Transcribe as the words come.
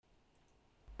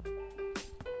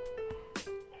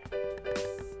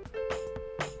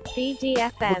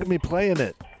BDFM. Look at me playing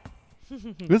it.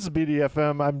 This is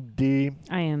BDFM. I'm D.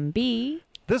 I am B.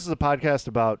 This is a podcast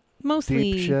about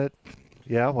Mostly. deep shit.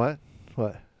 Yeah, what?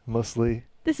 What? Mostly?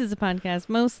 This is a podcast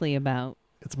mostly about.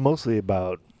 It's mostly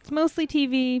about It's mostly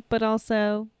TV, but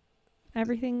also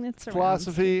everything that's surrounds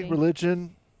philosophy, TV.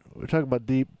 religion. We're talking about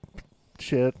deep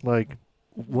shit, like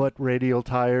what radial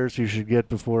tires you should get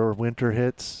before winter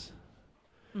hits,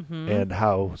 Mm-hmm. and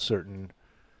how certain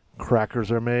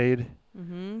crackers are made.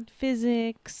 Mm-hmm.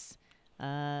 Physics,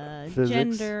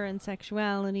 gender and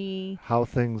sexuality, How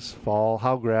things fall,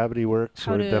 how gravity works.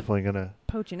 How We're to- definitely gonna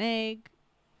poach an egg.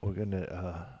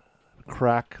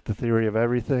 crack the theory of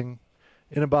everything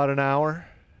in about an hour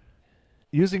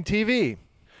using TV.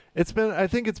 I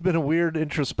think it's been a weird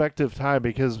introspective time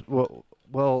because,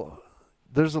 well,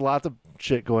 there's a lot of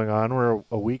shit going on.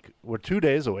 We're 2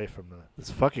 days away from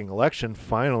this fucking election.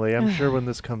 Finally, I'm sure when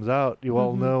this comes out, you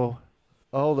all know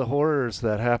all the horrors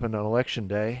that happened on election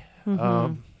day.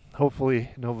 Mm-hmm.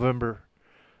 Hopefully November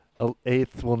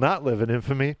 8th will not live in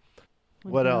infamy.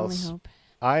 What can only else? hope.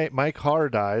 My car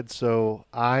died, so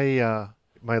my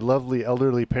lovely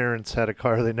elderly parents had a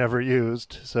car they never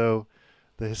used, so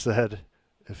they said,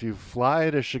 if you fly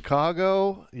to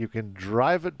Chicago, you can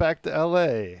drive it back to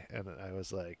L.A. And I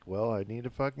was like, well, I need a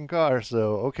fucking car,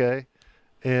 so okay.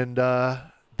 And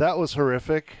that was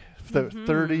horrific.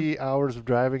 30 hours of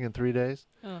driving in 3 days.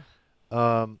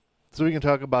 Ugh. So we can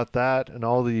talk about that and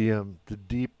all the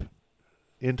deep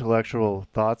intellectual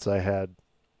thoughts I had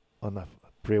on the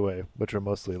freeway, which are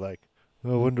mostly like, I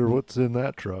wonder what's in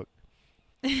that truck.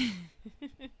 Do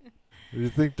you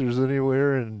think there's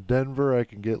anywhere in Denver I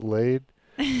can get laid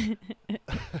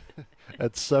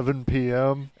at 7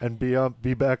 p.m. and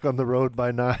be back on the road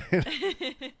by 9?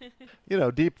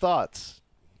 Deep thoughts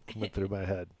went through my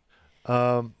head.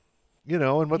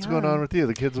 And what's going on with you?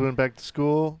 The kids went back to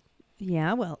school?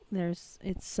 Yeah, well, we're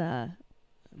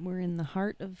in the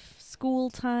heart of school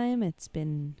time. It's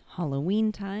been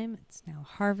Halloween time. It's now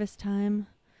harvest time.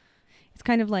 It's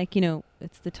kind of like,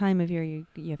 it's the time of year you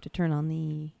have to turn on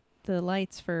the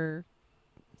lights for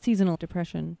seasonal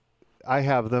depression. I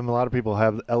have them. A lot of people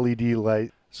have LED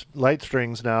light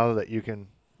strings now that you can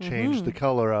change the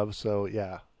color of. So,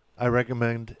 yeah, I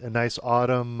recommend a nice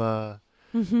autumn, a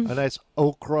nice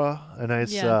ochre, a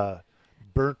nice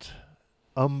burnt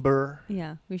umber.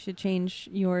 Yeah, we should change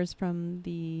yours from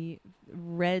the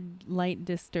red light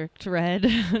district red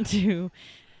to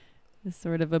this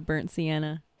sort of a burnt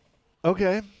sienna.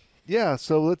 Okay. Yeah,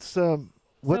 so let's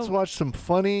watch some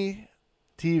funny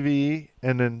TV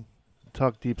and then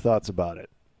talk deep thoughts about it.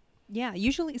 Yeah,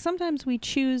 sometimes we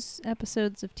choose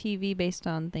episodes of TV based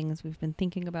on things we've been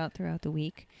thinking about throughout the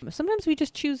week. Sometimes we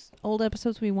just choose old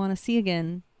episodes we want to see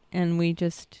again, and we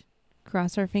just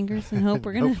cross our fingers and hope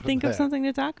we're going to think of something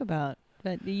to talk about.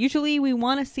 But usually we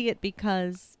want to see it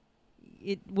because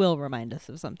it will remind us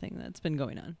of something that's been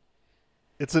going on.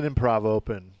 It's an improv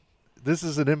open. This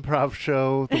is an improv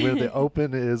show where the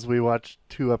open is we watch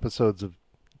 2 episodes of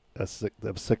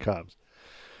sitcoms.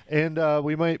 And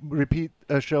we might repeat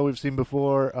a show we've seen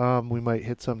before. We might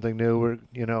hit something new.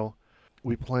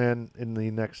 We plan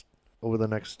over the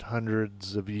next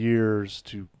hundreds of years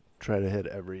to try to hit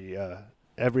every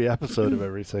episode of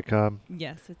every sitcom.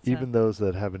 Yes, it's even those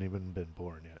that haven't even been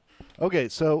born yet. Okay,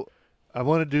 so I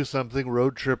want to do something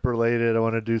road trip related. I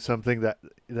want to do something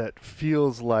that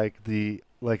feels like the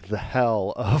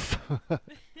hell of.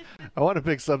 I want to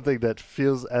pick something that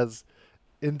feels as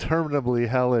interminably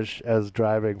hellish as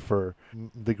driving for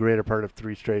the greater part of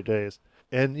 3 straight days.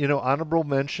 And honorable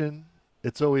mention,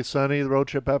 It's Always Sunny, the road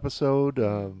trip episode.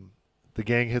 The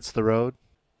gang hits the road.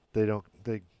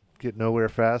 They get nowhere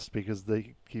fast because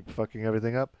they keep fucking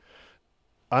everything up.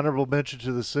 Honorable mention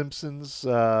to The Simpsons,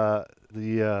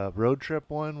 the road trip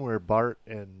one where Bart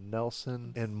and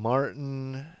Nelson and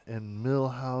Martin and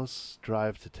Milhouse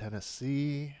drive to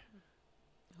Tennessee.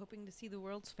 hoping to see the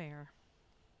World's Fair.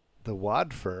 The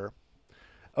Wadfur.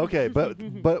 Okay, but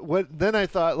what then I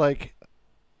thought, like,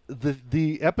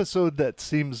 the episode that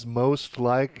seems most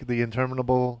like the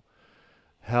interminable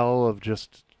hell of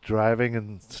just driving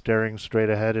and staring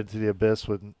straight ahead into the abyss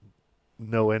with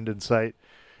no end in sight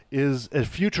is a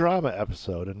Futurama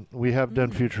episode. And we have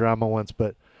done Futurama once,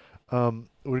 but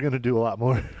we're going to do a lot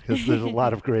more because there's a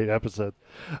lot of great episodes.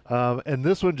 And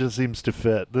this one just seems to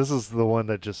fit. This is the one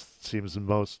that just seems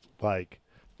most like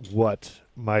what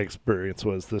my experience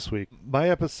was this week. My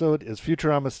episode is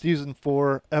Futurama Season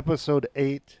 4, Episode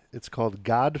 8. It's called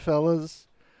Godfellas,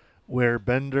 where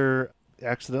Bender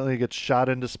accidentally gets shot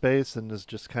into space and is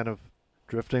just kind of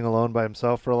drifting alone by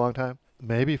himself for a long time.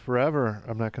 Maybe forever.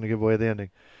 I'm not going to give away the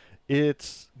ending.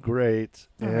 It's great,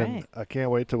 All and right. I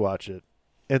can't wait to watch it.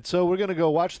 And so we're going to go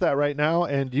watch that right now,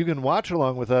 and you can watch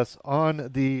along with us on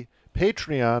the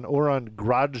Patreon or on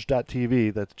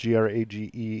grage.tv. That's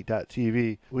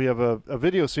grage.tv. We have a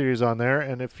video series on there,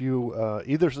 and if you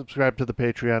either subscribe to the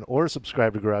Patreon or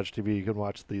subscribe to Garage TV, you can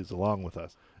watch these along with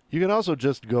us. You can also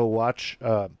just go watch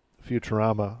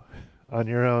Futurama on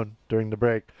your own during the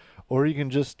break, or you can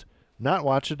just not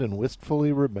watch it and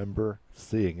wistfully remember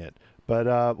seeing it. But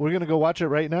we're going to go watch it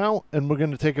right now, and we're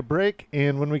going to take a break.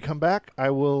 And when we come back, I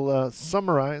will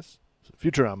summarize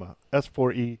Futurama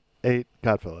S04e0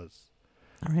 Godfellas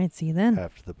All right. See you then.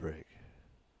 after the break.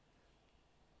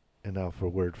 And now for a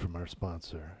word from our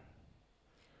sponsor.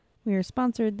 We are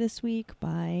sponsored this week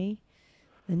by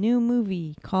the new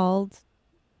movie called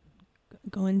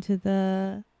Going to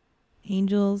the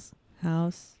Angel's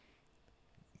House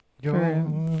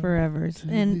Forever's.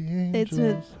 And it's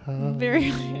a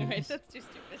very... Right, that's too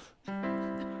stupid.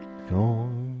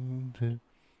 Going to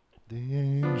the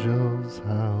angel's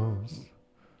house.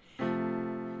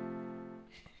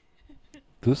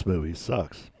 This movie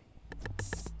sucks.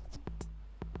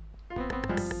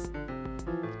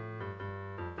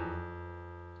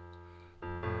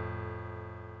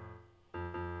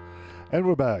 And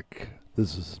we're back.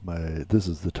 This is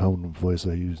the tone of voice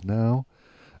I use now.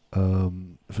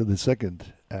 For the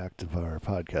second act of our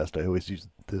podcast, I always use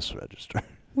this register.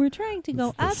 We're trying to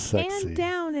go the up sexy- and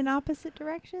down in opposite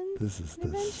directions. This is the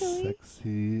Eventually.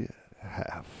 sexy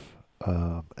half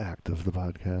act of the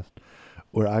podcast,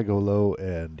 where I go low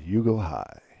and you go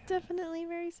high. Definitely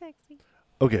very sexy.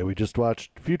 Okay, we just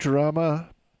watched Futurama,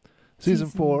 season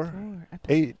 4, episode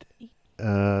 8.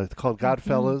 It's called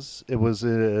Godfellas. It was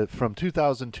from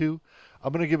 2002.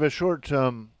 I'm going to give a short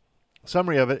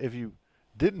summary of it. If you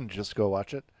didn't just go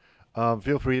watch it,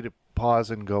 feel free to pause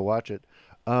and go watch it.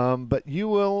 But you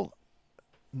will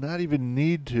not even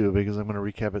need to, because I'm going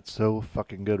to recap it so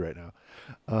fucking good right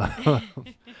now.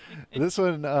 This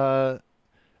one,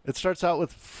 it starts out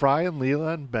with Fry and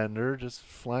Leela and Bender just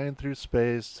flying through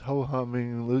space,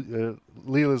 ho-humming.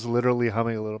 Leela's literally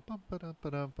humming a little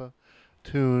bum-ba-dum-ba-dum-ba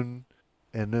tune.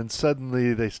 And then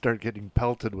suddenly they start getting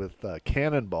pelted with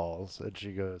cannonballs. And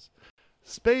she goes,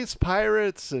 "Space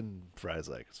pirates!" And Fry's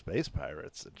like, "Space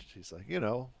pirates?" And she's like,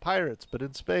 pirates, but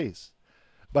in space.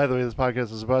 By the way, this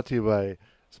podcast is brought to you by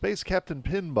Space Captain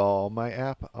Pinball, my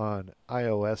app on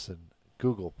iOS and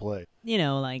Google Play.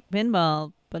 Like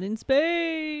pinball, but in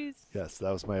space. Yes,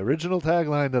 that was my original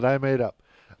tagline that I made up.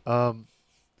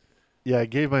 Yeah, I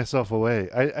gave myself away.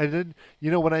 I didn't,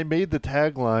 when I made the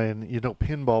tagline,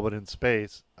 pinball but in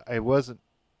space, I wasn't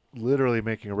literally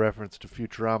making a reference to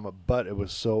Futurama, but it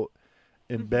was so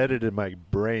embedded in my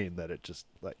brain that it just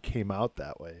came out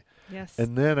that way. Yes.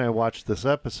 And then I watched this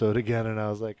episode again and I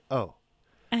was like, oh,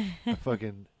 I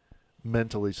fucking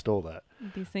mentally stole that.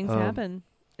 These things happen,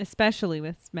 especially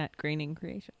with Matt Groening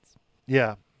creations.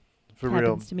 Yeah, for real.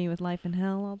 Happens to me with Life in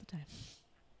Hell all the time.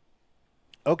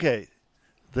 Okay.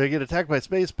 They get attacked by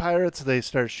space pirates. They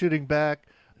start shooting back.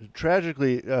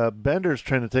 Tragically, Bender's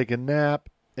trying to take a nap,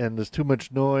 and there's too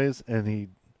much noise, and he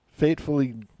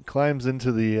fatefully climbs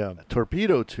into the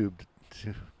torpedo tube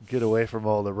to get away from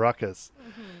all the ruckus.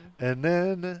 Mm-hmm. And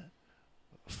then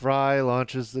Fry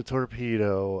launches the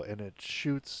torpedo, and it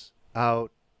shoots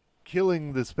out,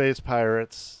 killing the space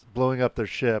pirates, blowing up their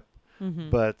ship.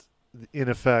 Mm-hmm. But in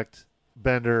effect,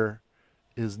 Bender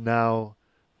is now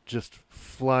just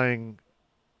flying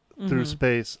through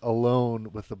space alone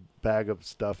with a bag of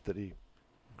stuff that he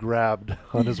grabbed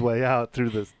on his way out through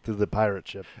the pirate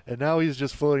ship. And now he's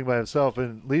just floating by himself,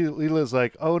 and Leela's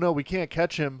like, "Oh no, we can't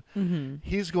catch him. Mm-hmm.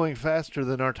 He's going faster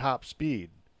than our top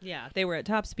speed." Yeah, they were at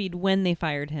top speed when they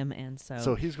fired him, and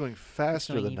so he's going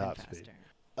faster than top faster.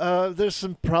 speed. There's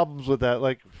some problems with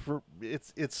that.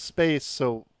 It's space,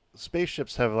 so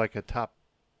spaceships have a top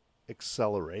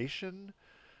acceleration.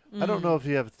 I don't know if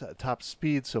you have top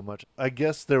speed so much. I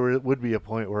guess there would be a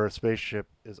point where a spaceship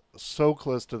is so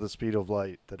close to the speed of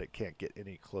light that it can't get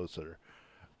any closer.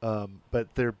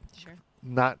 But they're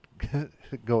not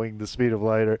going the speed of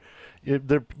light, or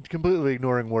they're completely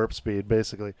ignoring warp speed,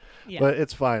 basically. Yeah. But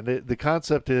it's fine. The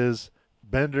concept is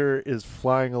Bender is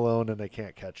flying alone and they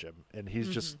can't catch him. And he's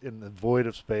just in the void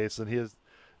of space, and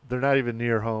they're not even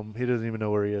near home. He doesn't even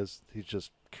know where he is. He's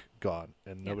just gone,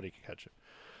 and nobody can catch him.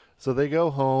 So they go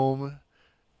home,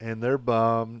 and they're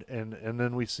bummed, and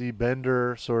then we see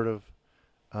Bender sort of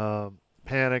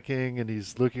panicking, and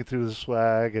he's looking through the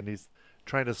swag, and he's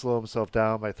trying to slow himself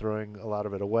down by throwing a lot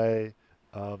of it away.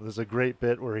 There's a great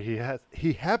bit where he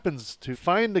happens to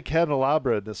find the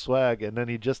candelabra in the swag, and then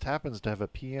he just happens to have a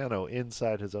piano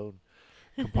inside his own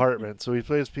compartment. So he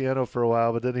plays piano for a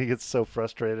while, but then he gets so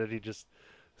frustrated he just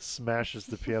smashes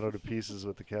the piano to pieces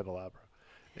with the candelabra.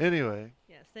 Anyway.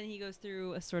 Yes. Then he goes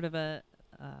through a sort of a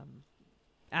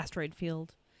asteroid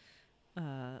field,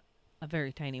 a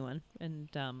very tiny one, and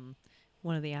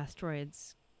one of the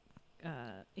asteroids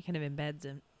it kind of embeds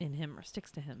in him or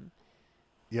sticks to him.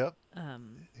 Yep.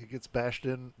 He gets bashed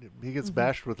in. He gets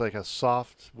bashed with like a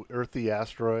soft, earthy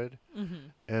asteroid,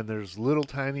 and there's little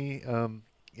tiny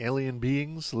alien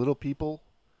beings, little people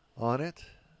on it,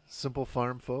 simple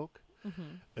farm folk,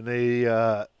 and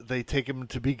they take him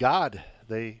to be God.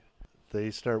 They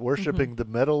start worshiping the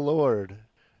Metal Lord,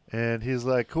 and he's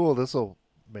like, "Cool, this will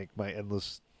make my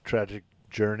endless tragic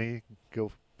journey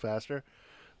go faster."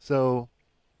 So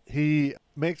he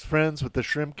makes friends with the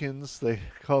Shrimpkins. They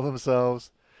call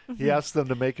themselves. He asks them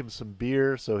to make him some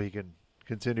beer so he can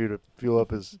continue to fuel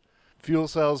up his fuel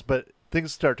cells, but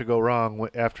things start to go wrong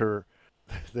after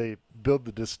they build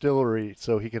the distillery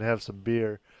so he can have some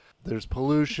beer. There's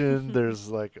pollution. There's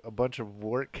like a bunch of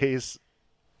work case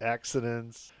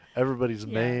accidents. Everybody's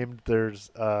maimed.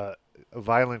 There's a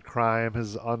violent crime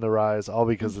is on the rise, all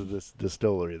because of this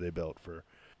distillery they built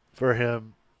for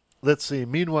him. Let's see.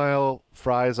 Meanwhile,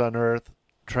 Fry's on Earth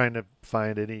trying to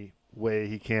find any way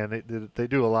he can. They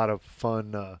do a lot of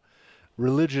fun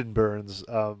religion burns.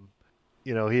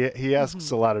 He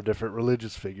asks a lot of different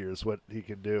religious figures what he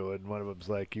can do, and one of them's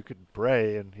like, "You can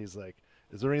pray," and he's like,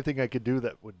 "Is there anything I could do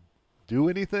that would do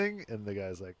anything?" And the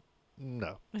guy's like,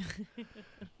 "No."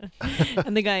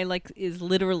 And the guy is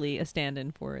literally a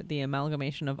stand-in for the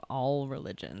amalgamation of all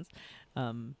religions.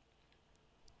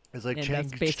 It's like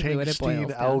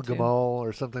Changstein Al-Gamal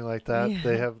or something like that.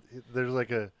 Yeah. There's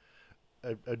like a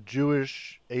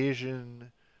Jewish,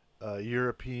 Asian,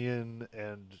 European,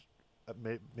 and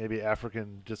maybe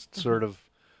African, just sort of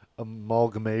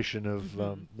amalgamation of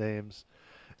names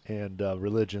and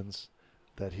religions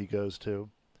that he goes to.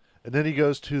 And then he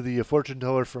goes to the fortune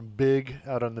teller from Big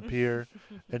out on the pier,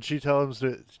 and she tells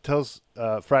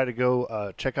Fry to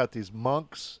go check out these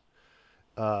monks.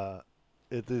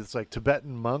 It's like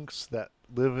Tibetan monks that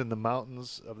live in the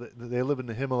mountains. They live in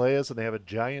the Himalayas, and they have a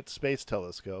giant space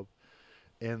telescope.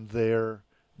 And their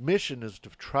mission is to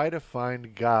try to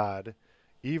find God,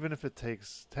 even if it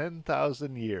takes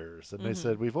 10,000 years. And they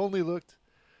said, we've only looked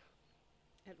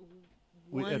at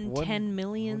at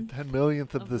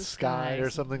 1/10,000,000th of the sky or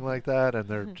something like that. And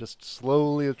they're just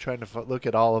slowly trying to look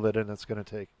at all of it, and it's going to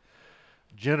take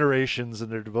generations,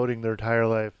 and they're devoting their entire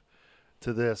life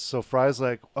to this. So Fry's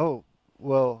like, "Oh,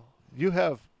 well, you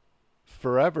have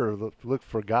forever to look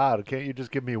for God. Can't you just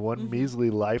give me one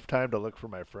measly lifetime to look for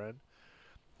my friend?"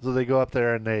 So they go up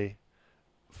there, and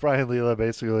Fry and Leela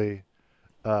basically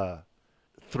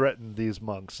threaten these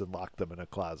monks and lock them in a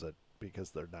closet because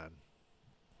they're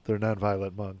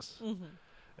non-violent monks.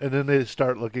 And then they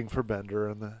start looking for Bender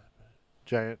and the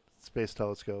giant space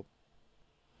telescope.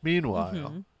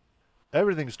 Meanwhile,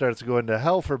 everything starts going to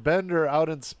hell for Bender out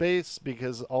in space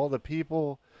because all the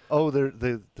people.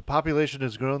 The population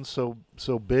has grown so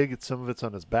big. Some of it's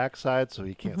on his backside, so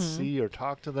he can't see or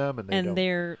talk to them, and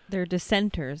they're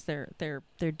dissenters. They're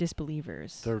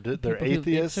disbelievers. They're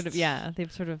atheists.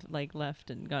 They've sort of like left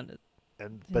and gone to.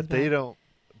 But they don't.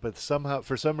 But somehow,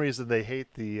 for some reason, they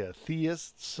hate the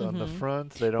theists on the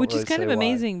front. They don't. Which really is kind of say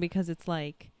amazing why. because it's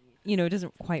like. It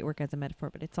doesn't quite work as a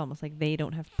metaphor, but it's almost like they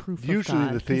don't have proof Usually of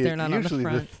God because they're not on the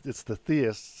front. It's the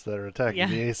theists that are attacking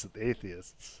the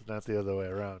atheists, not the other way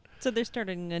around. So they're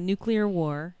starting a nuclear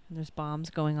war, and there's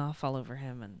bombs going off all over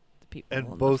him, and the people and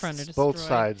in the front are destroyed. both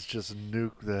sides just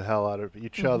nuke the hell out of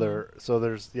each other. So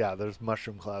there's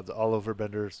mushroom clouds all over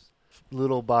Bender's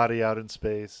little body out in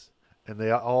space, and they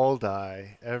all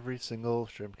die. Every single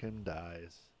Shrimpkin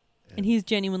dies. And he's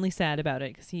genuinely sad about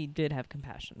it because he did have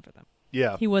compassion for them.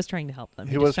 Yeah. He was trying to help them.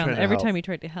 He was just found trying that to every help. time he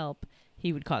tried to help,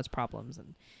 he would cause problems.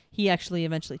 And he actually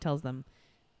eventually tells them,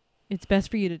 it's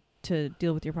best for you to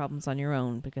deal with your problems on your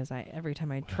own because every time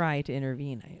I try to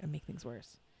intervene, I make things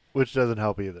worse. Which doesn't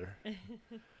help either.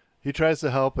 He tries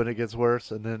to help and it gets worse,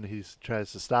 and then he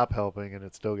tries to stop helping and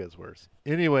it still gets worse.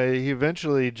 Anyway, he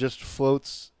eventually just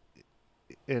floats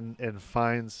and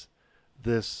finds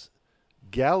this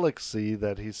galaxy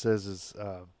that he says is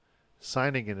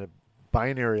signing in a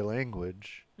binary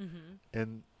language,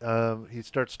 and he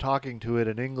starts talking to it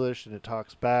in English, and it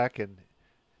talks back, and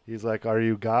he's like, "Are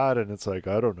you God?" And it's like,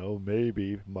 "I don't know,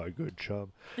 maybe, my good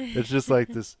chum." It's just like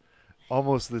this,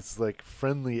 almost this like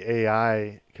friendly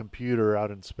AI computer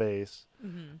out in space,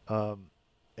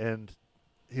 and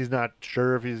he's not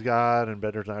sure if he's God, and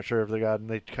Bender's not sure if they're God, and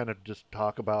they kind of just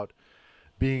talk about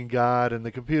being God, and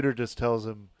the computer just tells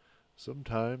him,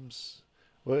 "Sometimes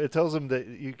Well, it tells them that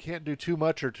you can't do too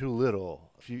much or too little.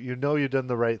 If you know you've done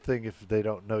the right thing if they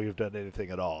don't know you've done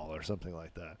anything at all or something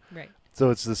like that. Right. So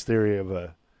it's this theory of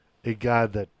a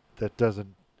God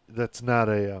that's not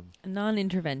a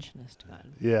non-interventionist God.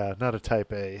 Yeah, not a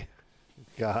type A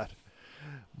God.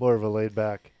 More of a laid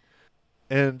back.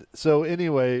 And so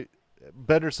anyway,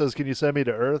 Bender says, "Can you send me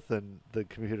to Earth?" And the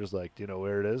computer's like, "Do you know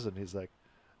where it is?" And he's like,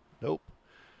 "Nope."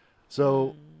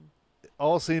 So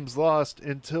all seems lost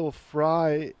until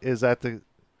Fry is at the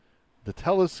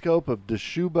telescope of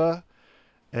Deshuba,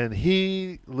 and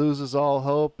he loses all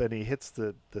hope, and he hits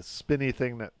the spinny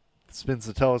thing that spins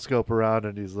the telescope around,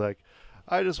 and he's like,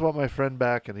 "I just want my friend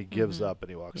back," and he gives up and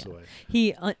he walks away.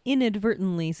 He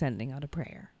inadvertently sending out a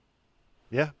prayer.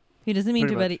 Yeah. He doesn't mean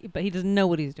Pretty to, but he doesn't know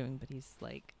what he's doing, but he's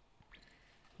like,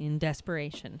 in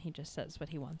desperation, he just says what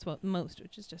he wants most,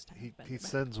 which is just to have he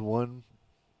sends one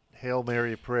Hail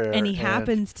Mary prayer. And he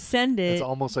happens to send it it's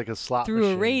almost like a slot through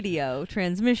machine. a radio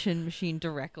transmission machine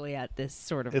directly at this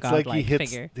sort of it's godlike like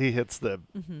figure. He hits the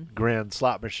grand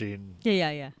slot machine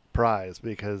prize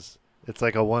because it's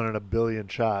like a 1 in a billion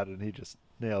shot, and he just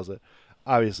nails it.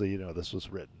 Obviously, this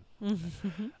was written.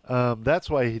 That's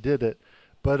why he did it.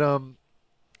 But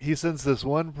he sends this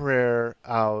one prayer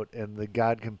out, and the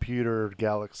God computer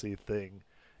galaxy thing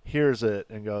hears it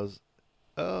and goes,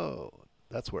 "Oh,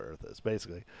 that's where Earth is,"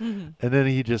 basically. And then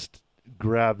he just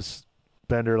grabs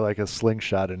Bender like a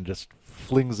slingshot and just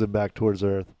flings him back towards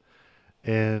Earth.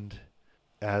 And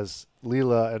as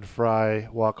Leela and Fry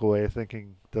walk away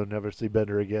thinking they'll never see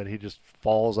Bender again, he just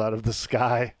falls out of the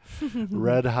sky,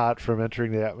 red hot from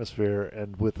entering the atmosphere,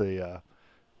 and with a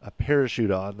parachute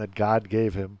on that God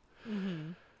gave him.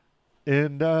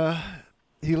 And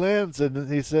he lands, and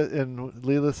he said, and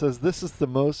Leela says, "This is the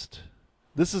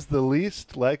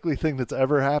least likely thing that's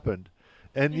ever happened."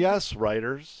 And yes,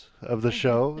 writers of the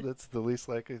show, that's the least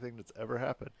likely thing that's ever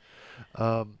happened.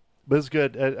 But it's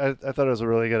good. I thought it was a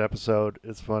really good episode.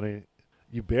 It's funny.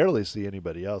 You barely see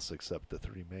anybody else except the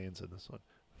three mains in this one.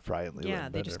 Fry and Leela. Yeah,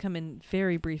 and they Bender. just come in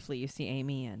very briefly. You see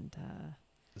Amy and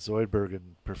Zoidberg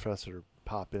and Professor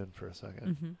pop in for a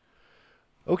second.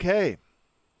 Okay.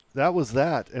 That was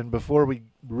that. And before we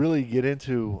really get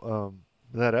into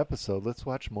that episode, let's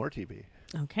watch more TV.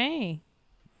 Okay.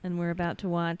 And we're about to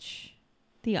watch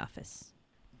The Office.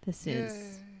 This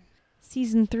is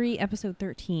Season 3, Episode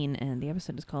 13, and the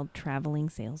episode is called Traveling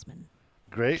Salesman.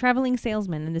 Great. Traveling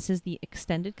Salesman, and this is the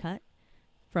extended cut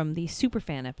from the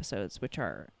Superfan episodes, which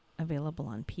are available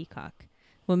on Peacock.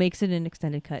 What makes it an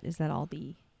extended cut is that all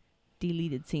the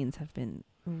deleted scenes have been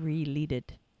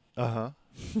re-leaded.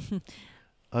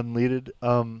 Unleaded.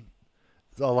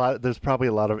 There's probably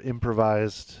a lot of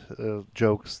improvised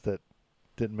jokes that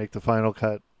didn't make the final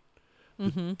cut.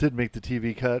 Didn't make the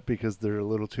TV cut because they're a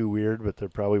little too weird, but they're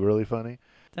probably really funny.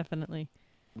 Definitely.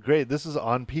 Great. This is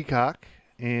on Peacock,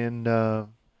 and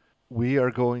we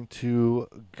are going to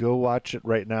go watch it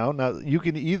right now. Now, you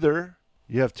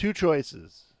have two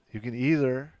choices. You can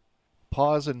either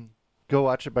pause and go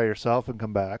watch it by yourself and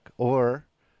come back, or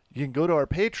you can go to our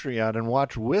Patreon and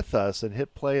watch with us and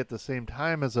hit play at the same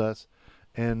time as us.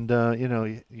 And,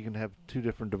 you can have two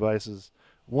different devices,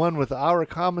 one with our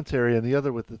commentary and the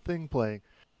other with the thing playing,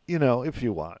 if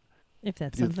you want. If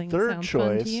that's something that sounds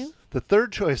fun to you. The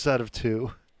third choice out of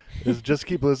two is just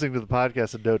keep listening to the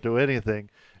podcast and don't do anything.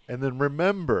 And then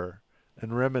remember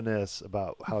and reminisce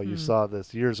about how you saw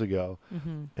this years ago.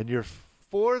 And your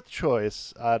fourth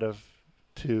choice out of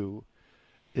two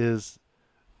is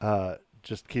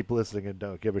just keep listening and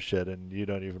don't give a shit, and you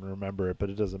don't even remember it, but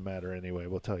it doesn't matter anyway.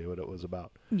 We'll tell you what it was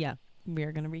about. Yeah,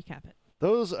 we're going to recap it.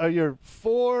 Those are your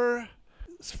 4: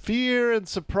 fear and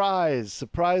surprise.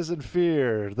 Surprise and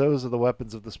fear. Those are the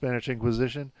weapons of the Spanish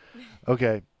Inquisition.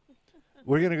 Okay.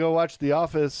 We're going to go watch The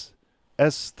Office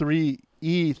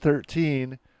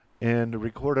S03e0 and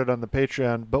record it on the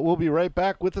Patreon, but we'll be right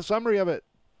back with a summary of it.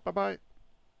 Bye-bye.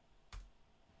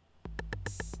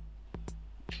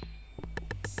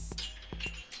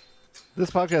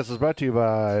 This podcast is brought to you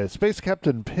by Space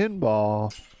Captain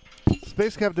Pinball.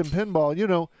 Space Captain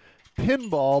Pinball,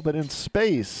 pinball, but in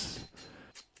space.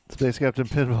 Space Captain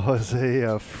Pinball is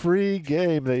a free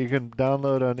game that you can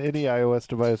download on any iOS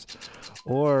device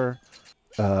or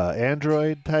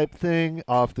Android type thing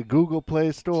off the Google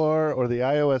Play Store or the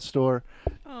iOS Store.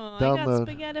 Oh, Download.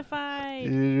 I got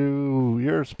spaghettified.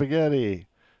 You're spaghetti.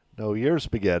 No, you're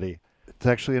spaghetti. It's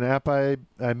actually an app I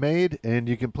made, and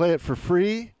you can play it for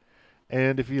free.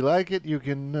 And if you like it, you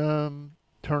can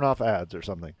turn off ads or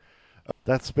something.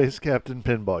 That's Space Captain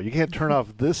Pinball. You can't turn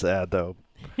off this ad, though,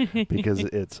 because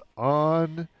it's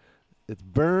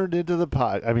burned into the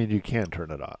pod. I mean, you can turn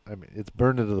it off. I mean, it's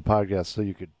burned into the podcast, so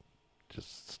you could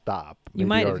just stop. You Maybe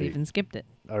might have even skipped it.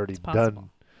 already It's possible. done.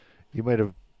 You might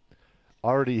have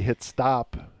already hit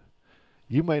stop.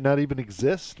 You might not even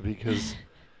exist because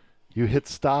you hit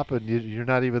stop and you're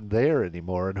not even there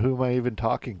anymore. And who am I even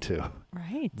talking to?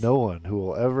 Right. No one who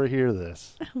will ever hear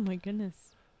this. Oh my goodness.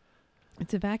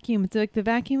 It's a vacuum. It's like the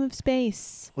vacuum of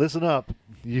space. Listen up,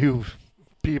 you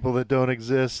people that don't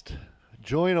exist.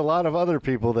 Join a lot of other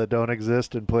people that don't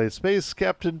exist and play Space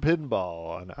Captain Pinball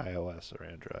on iOS or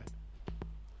Android.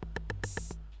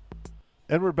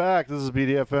 And we're back. This is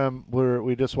BDFM, where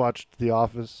we just watched The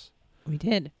Office. We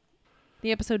did.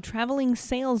 The episode Traveling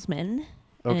Salesmen.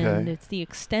 Okay. And it's the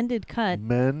extended cut.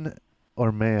 Men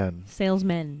or man?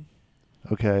 Salesmen.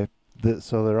 Okay.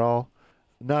 So they're all,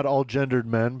 not all gendered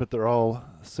men, but they're all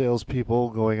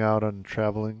salespeople going out on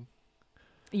traveling.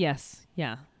 Yes.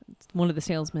 Yeah. One of the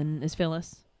salesmen is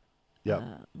Phyllis. Yep.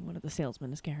 One of the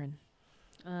salesmen is Karen.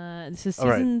 This is All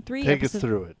right. season 3. Take us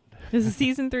through it. This is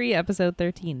season 3, episode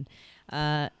 13.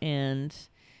 And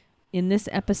in this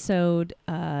episode,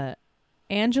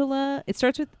 Angela, it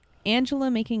starts with Angela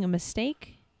making a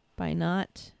mistake by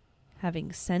not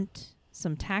having sent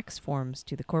some tax forms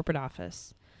to the corporate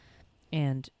office.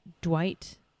 And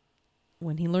Dwight,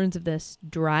 when he learns of this,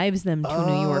 drives them to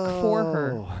New York for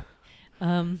her.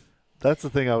 That's the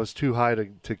thing I was too high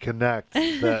to connect.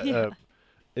 That Yeah.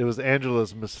 It was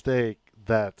Angela's mistake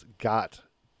that got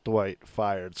Dwight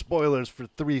fired. Spoilers for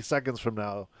 3 seconds from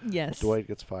now. Yes. Dwight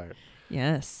gets fired.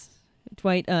 Yes.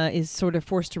 Dwight is sort of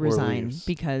forced to Or resign leaves.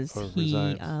 because Or he,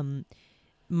 resigns.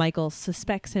 Michael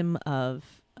suspects him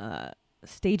of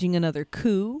staging another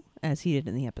coup, as he did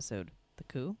in the episode The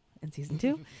Coup in season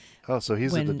 2. Oh, so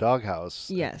he's in the When- doghouse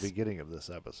at Yes. the beginning of this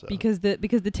episode. Because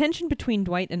the tension between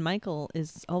Dwight and Michael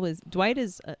is always, Dwight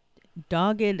is a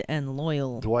dogged and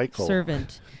loyal Dwightle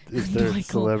servant. is their Dwightle.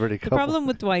 celebrity The couple. problem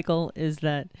with Dwightle is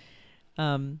that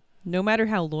no matter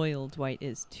how loyal Dwight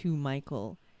is to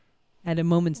Michael, at a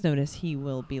moment's notice he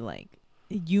will be like,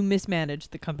 "You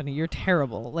mismanaged the company. You're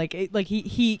terrible."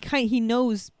 He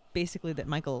knows basically that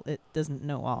Michael doesn't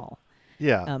know all.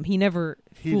 Yeah. He never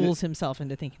He fools himself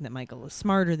into thinking that Michael is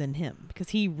smarter than him because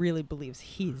he really believes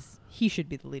he should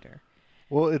be the leader.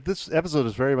 Well, this episode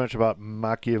is very much about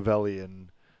Machiavellian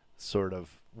sort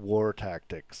of war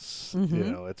tactics. Mhm. You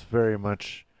know, it's very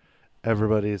much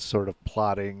everybody's sort of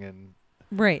plotting and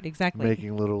Right, exactly.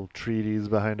 making little treaties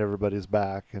behind everybody's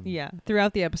back. And Yeah.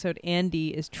 Throughout the episode,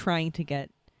 Andy is trying to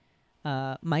get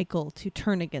Michael to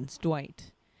turn against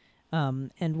Dwight.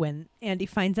 And when Andy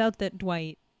finds out that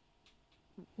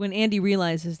when Andy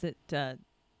realizes that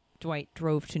Dwight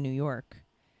drove to New York,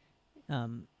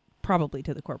 probably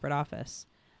to the corporate office,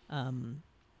 and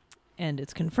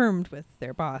it's confirmed with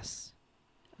their boss,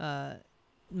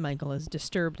 Michael is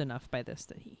disturbed enough by this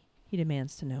that he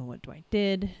demands to know what Dwight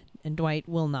did, and Dwight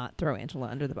will not throw Angela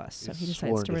under the bus, so he he's decides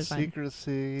sworn to resign.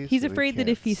 secrecy. He's so he afraid that can't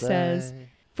if he says- say.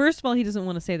 First of all, he doesn't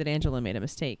want to say that Angela made a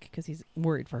mistake because he's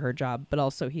worried for her job, but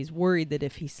also he's worried that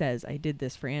if he says, "I did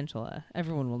this for Angela,"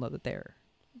 everyone will know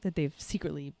that they've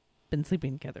secretly been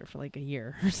sleeping together for like a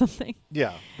year or something.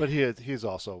 Yeah, but he's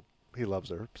also, he loves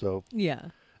her. So, Yeah.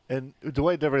 and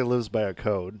Dwight never lives by a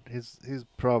code. He's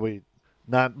probably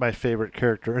not my favorite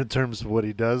character in terms of what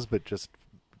he does, but just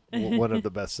one of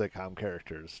the best sitcom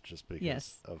characters, just because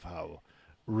Yes. of how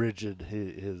rigid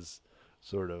his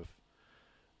sort of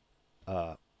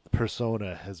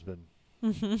persona has been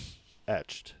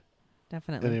etched.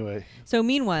 Definitely. Anyway, So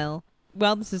meanwhile,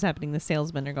 while this is happening, the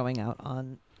salesmen are going out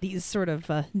on these sort of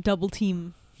double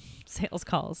team sales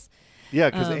calls. yeah,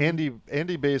 because Um,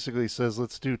 Andy basically says,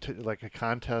 let's do like a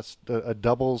contest, a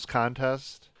doubles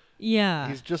contest. Yeah.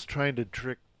 He's just trying to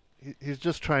trick. He's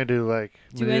just trying to like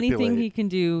Do manipulate. anything he can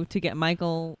do to get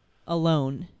Michael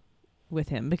alone with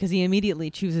him because he immediately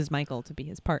chooses Michael to be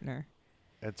his partner.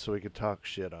 and so he could talk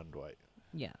shit on Dwight.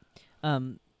 Yeah.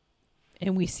 And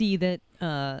we see that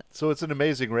So it's an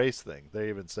amazing race thing. They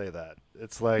even say that.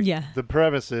 It's like Yeah. the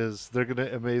premise is they're going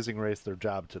to amazing race their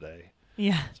job today.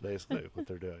 yeah. That's basically what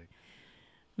they're doing.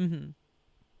 Mm-hmm.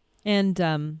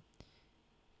 And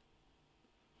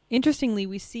interestingly,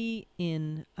 we see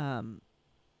in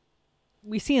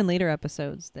later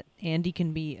episodes that Andy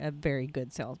can be a very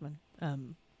good salesman.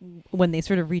 When they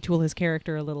sort of retool his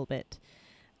character a little bit,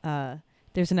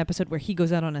 there's an episode where he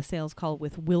goes out on a sales call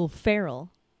with Will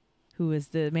Ferrell, who is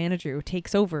the manager who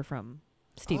takes over from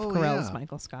Steve Oh, Carell's yeah.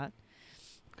 Michael Scott.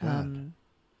 God.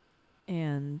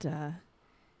 And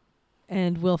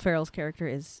Will Ferrell's character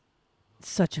is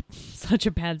such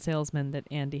a bad salesman that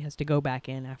Andy has to go back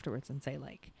in afterwards and say,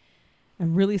 like,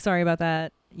 "I'm really sorry about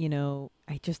that. You know,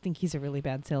 I just think he's a really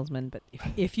bad salesman, but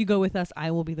if you go with us,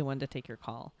 I will be the one to take your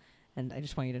call." And I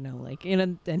just want you to know, like,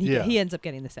 and he ends up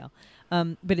getting the sale.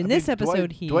 But in this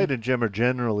episode, Dwight and Jim are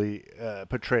generally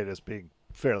portrayed as being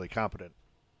fairly competent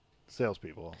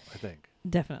salespeople, I think.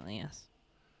 Definitely, yes.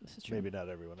 This is true. Maybe not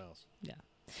everyone else. Yeah.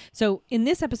 So in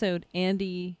this episode,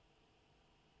 Andy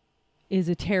is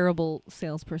a terrible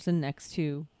salesperson next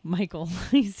to Michael.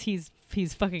 he's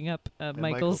fucking up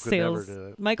Michael's sales.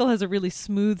 Michael has a really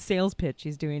smooth sales pitch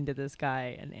he's doing to this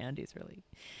guy, and Andy's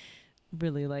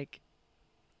really like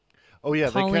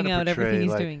calling out everything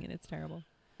he's doing, and it's terrible.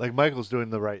 Like Michael's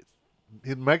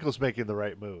Michael's making the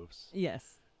right moves. Yes.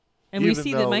 And we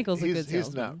see that Michael's a good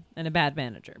salesman and a bad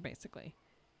manager, basically.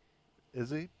 Is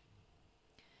he?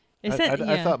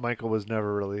 I thought Michael was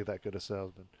never really that good a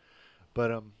salesman.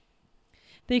 But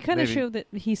they kind of show that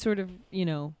he sort of,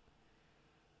 They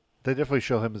definitely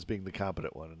show him as being the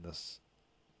competent one in this.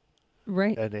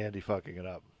 Right. And Andy fucking it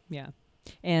up. Yeah.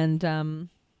 And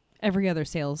every other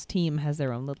sales team has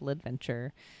their own little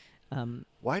adventure.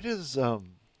 Why does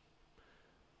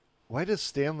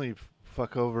Stanley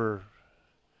fuck over?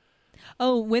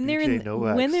 Oh, when they're in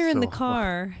the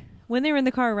car,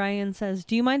 Ryan says,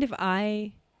 "Do you mind if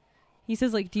I?" He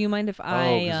says, "Like, do you mind if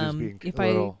I?" He's being a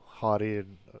little haughty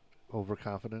and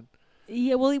overconfident.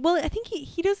 Yeah, well, I think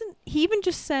he doesn't. He even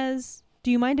just says,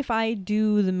 "Do you mind if I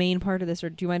do the main part of this,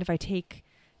 or do you mind if I take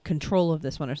control of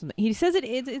this one, or something?" He says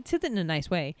it says it in a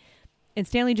nice way, and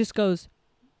Stanley just goes,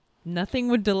 "Nothing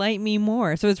would delight me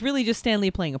more." So it's really just Stanley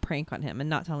playing a prank on him and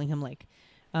not telling him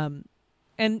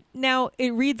And now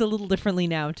it reads a little differently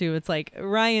now too. It's like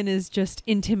Ryan is just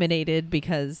intimidated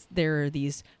because there are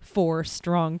these 4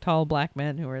 strong, tall black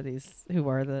men who are the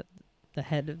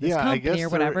head of this company or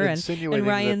whatever. Insinuating and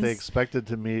Ryan's, that they expected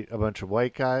to meet a bunch of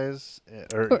white guys,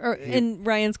 and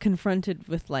Ryan's confronted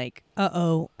with like,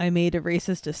 "Uh-oh, I made a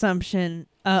racist assumption.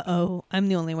 Uh-oh, I'm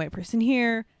the only white person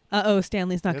here. Uh-oh,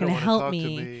 Stanley's not going to help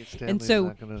me." And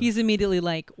so he's immediately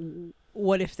like,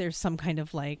 "What if there's some kind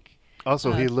of like?"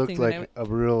 Also, he looked like a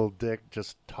real dick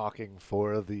just talking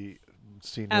for the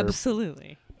senior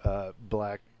absolutely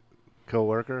black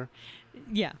coworker.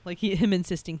 Yeah, like him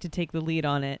insisting to take the lead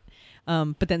on it.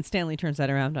 But then Stanley turns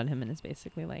that around on him and is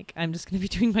basically like, "I'm just going to be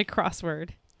doing my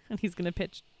crossword," and he's going to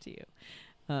pitch to you.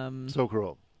 So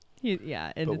cruel. And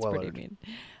it's pretty mean.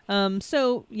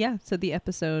 So the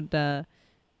episode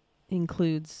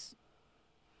includes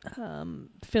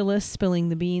Phyllis spilling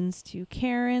the beans to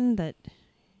Karen that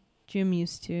Jim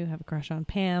used to have a crush on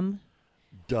Pam.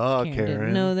 Karen.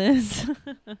 Didn't know this.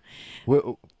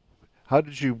 How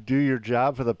did you do your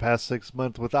job for the past 6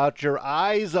 months without your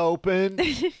eyes open?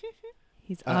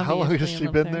 He's how long has she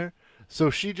been there? So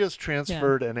she just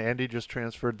transferred, and Andy just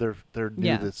transferred their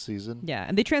new this season. Yeah,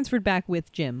 and they transferred back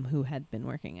with Jim, who had been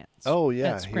working at. He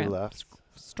left.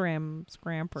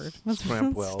 Scramford.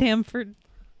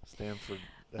 Stanford.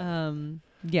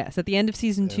 Yes, at the end of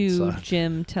season 2,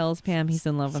 Jim tells Pam he's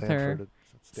in love with her.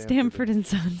 Stanford and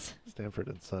Sons. Stanford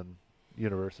and Son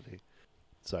University.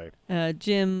 Sorry.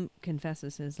 Jim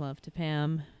confesses his love to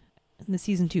Pam in the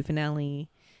season 2 finale,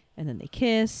 and then they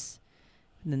kiss.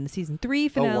 And then the season 3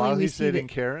 finale. Oh, while he's dating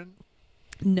Karen?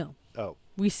 No. Oh.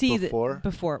 We see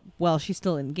before? Well, she's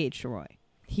still engaged to Roy.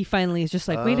 He finally is just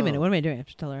like, "Wait a minute, what am I doing? I have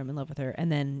to tell her I'm in love with her."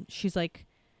 And then she's like,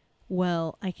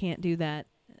 "Well, I can't do that."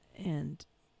 And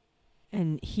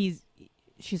she's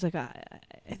like, I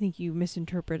think you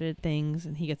misinterpreted things,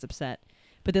 and he gets upset.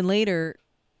 But then later,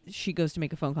 she goes to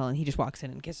make a phone call, and he just walks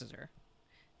in and kisses her.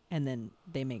 And then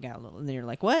they make out a little, and then you're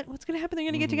like, what? What's going to happen? They're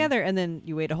going to get together. And then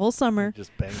you wait a whole summer. He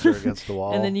just bangs her against the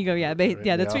wall. And then you go,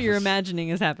 that's what you're imagining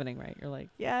is happening, right? You're like,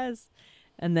 yes.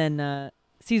 And then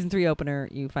season 3 opener,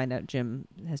 you find out Jim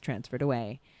has transferred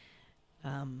away.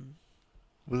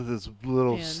 With his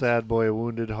little sad boy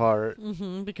wounded heart.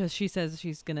 Because she says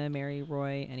she's going to marry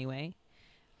Roy anyway.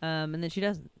 And then she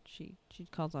doesn't. She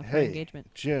calls off her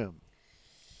engagement. Jim.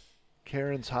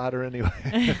 Karen's hotter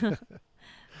anyway.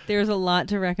 There's a lot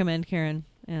to recommend Karen,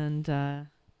 and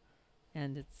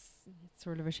it's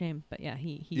sort of a shame. But yeah,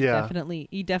 he definitely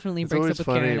breaks up with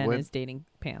Karen and is dating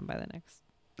Pam by the next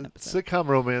episode. Sitcom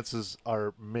romances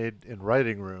are made in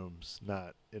writing rooms,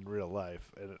 not in real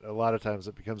life, and a lot of times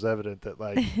it becomes evident that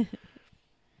like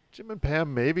Jim and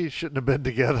Pam maybe shouldn't have been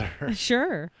together.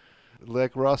 Sure.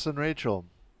 Like Ross and Rachel,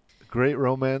 great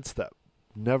romance that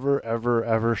never ever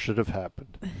ever should have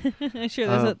happened.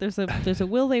 Sure, there's a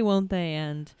will they won't they,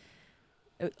 and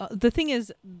the thing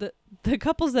is the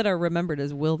couples that are remembered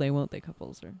as will they won't they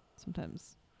couples are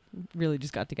sometimes really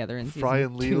just got together in season 2. Fry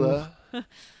and Leela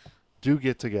do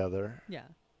get together. Yeah,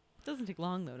 it doesn't take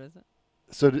long though, does it?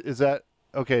 So is that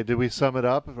okay? Did we sum it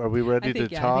up? Are we ready to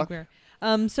talk?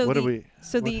 I think we're.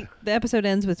 The episode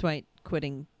ends with Dwight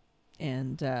quitting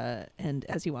And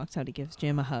as he walks out, he gives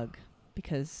Jim a hug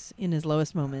because in his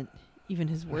lowest moment, even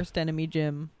his worst enemy,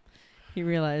 Jim, he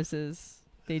realizes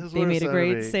they made a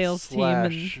great sales team,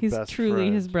 and he's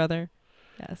truly his brother.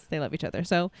 Yes, they love each other.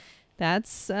 So that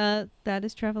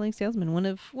is Traveling Salesman, one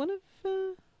of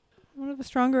the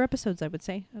stronger episodes, I would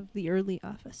say, of the early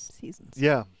Office seasons.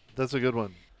 Yeah, that's a good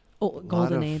one. Oh,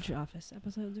 golden age Office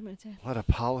episodes, you might say. A lot of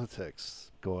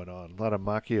politics going on. A lot of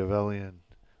Machiavellian,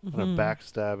 a lot of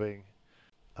backstabbing.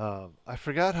 I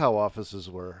forgot how offices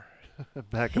were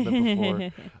back in the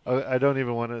before. I don't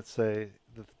even want to say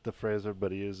the phrase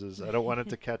everybody uses. I don't want it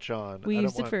to catch on. We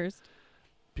used it first.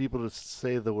 People to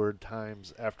say the word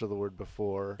times after the word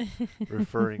before,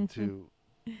 referring to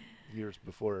years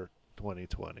before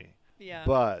 2020. Yeah.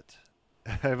 But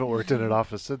I haven't worked in an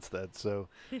office since then, so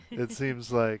it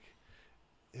seems like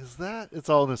it's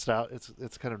all nostalgic.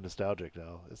 It's kind of nostalgic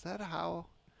now. Is that how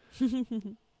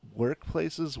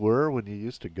workplaces were when you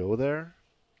used to go there?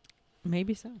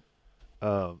 Maybe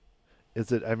so.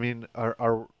 Is it? I mean,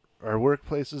 our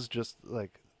workplaces just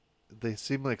like they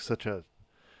seem like such a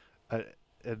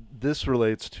and this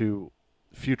relates to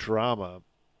Futurama,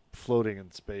 floating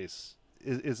in space.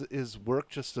 Is work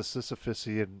just a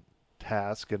Sisyphusian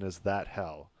task, and is that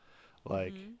hell?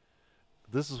 Like,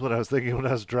 this is what I was thinking when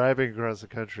I was driving across the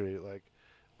country, like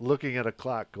looking at a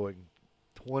clock going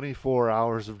 24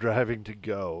 hours of driving to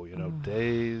go,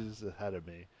 days ahead of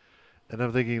me. And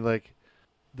I'm thinking, like,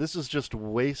 this is just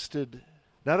wasted.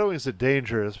 Not only is it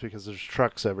dangerous because there's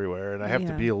trucks everywhere and I have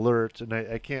to be alert, and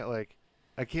I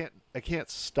can't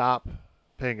stop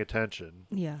paying attention.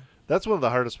 Yeah. That's one of the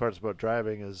hardest parts about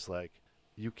driving is, like,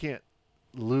 you can't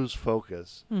lose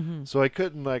focus. So I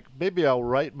couldn't, like, maybe I'll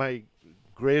write my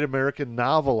great American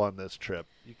novel on this trip.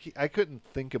 I couldn't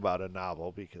think about a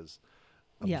novel because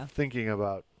I'm thinking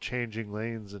about changing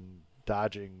lanes and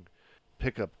dodging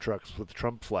pickup trucks with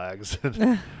Trump flags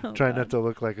and trying not to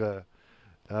look like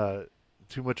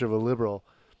too much of a liberal.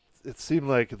 It seemed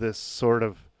like this sort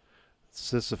of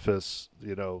Sisyphus,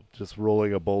 just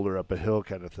rolling a boulder up a hill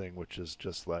kind of thing, which is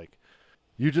just like,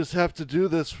 you just have to do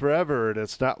this forever, and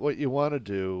it's not what you want to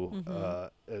do.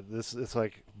 And it's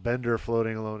like Bender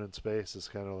floating alone in space is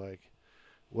kind of like,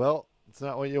 well, it's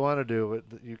not what you want to do,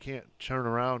 but you can't turn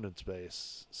around in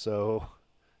space. So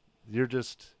you're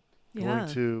just going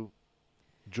to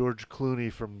George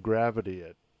Clooney from Gravity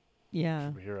it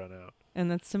from here on out.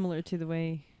 And that's similar to the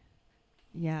way,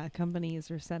 companies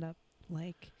are set up.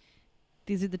 Like,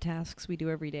 these are the tasks we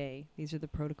do every day. These are the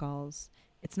protocols.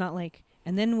 It's not like,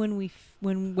 and then when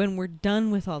we're done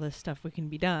with all this stuff, we can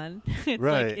be done.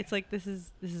 It's like this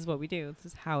is what we do.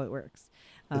 This is how it works.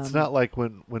 It's not like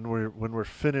when we're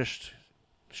finished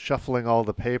shuffling all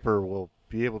the paper, we'll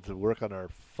be able to work on our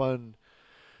fun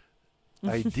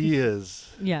ideas.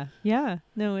 Yeah.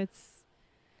 No, it's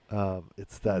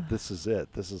that this is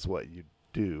it. This is what you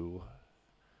do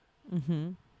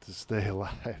to stay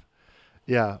alive.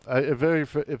 Yeah,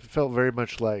 it felt very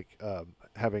much like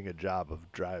having a job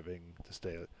of driving to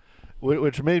stay,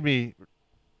 which made me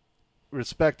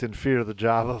respect and fear the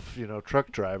job of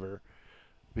truck driver,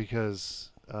 because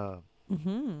I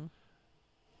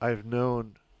haven't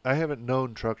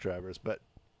known truck drivers, but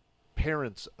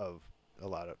parents of a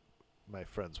lot of my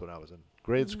friends when I was in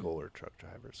grade school were truck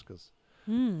drivers, because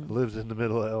I lived in the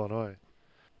middle of Illinois.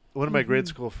 One of my grade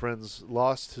school friends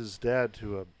lost his dad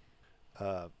to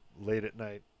a late at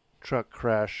night truck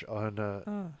crash on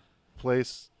a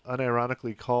place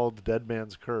unironically called Dead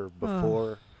Man's Curve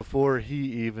before he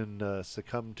even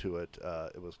succumbed to it.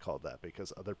 It was called that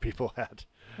because other people had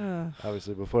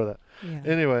obviously before that.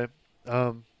 Anyway,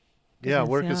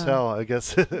 work is hell, I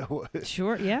guess.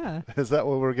 Sure, yeah. Is that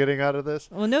what we're getting out of this?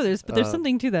 Well, no, there's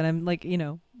something to that. I'm like,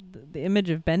 the image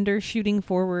of Bender shooting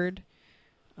forward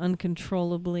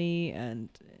uncontrollably, and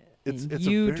it's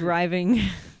driving.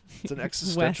 It's an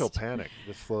existential panic,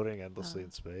 just floating endlessly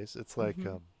in space. It's like,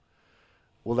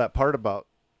 that part about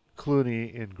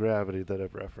Clooney in Gravity that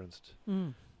I've referenced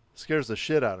scares the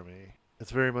shit out of me.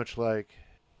 It's very much like,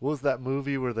 what was that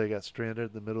movie where they got stranded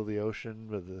in the middle of the ocean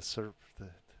with the surf?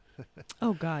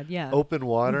 Oh God, yeah. Open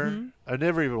water. I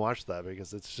never even watched that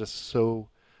because it's just so.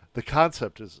 The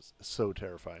concept is so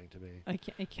terrifying to me. I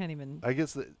can't even. I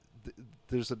guess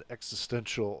there's an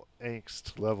existential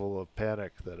angst level of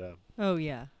panic that. Oh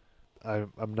yeah.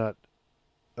 I'm not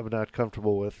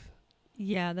comfortable with.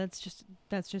 Yeah, that's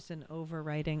just an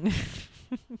overriding.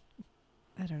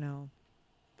 I don't know.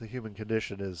 The human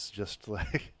condition is just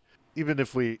like, even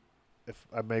if I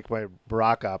make my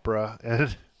Barack opera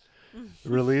and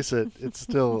release it, it's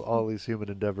still all these human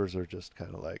endeavors are just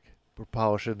kind of like, we're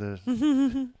polishing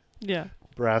the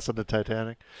brass on the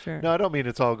Titanic. Sure. No, I don't mean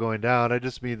it's all going down. I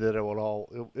just mean that it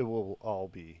will all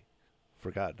be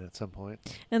forgotten at some point.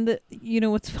 And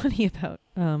what's funny about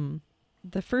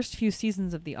the first few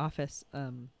seasons of The Office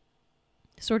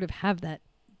sort of have that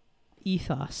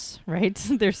ethos, right?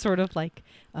 They're sort of like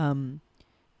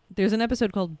there's an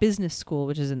episode called Business School,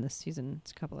 which is in this season.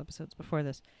 It's a couple episodes before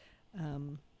this.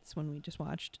 It's one we just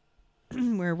watched,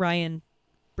 where Ryan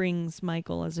brings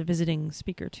Michael as a visiting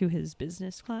speaker to his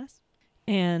business class.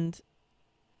 And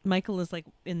Michael is like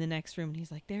in the next room and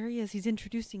he's like, there he is. He's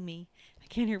introducing me. I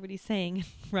can't hear what he's saying.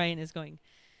 Ryan is going,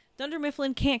 Dunder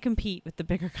Mifflin can't compete with the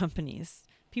bigger companies.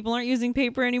 People aren't using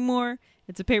paper anymore.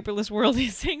 It's a paperless world.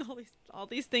 He's saying all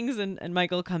these things. And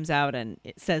Michael comes out and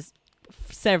it says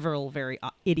several very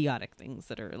idiotic things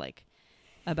that are like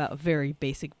about very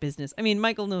basic business. I mean,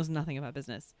 Michael knows nothing about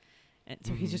business. And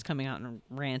so he's just coming out and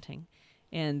ranting.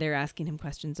 And they're asking him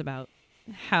questions about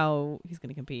how he's going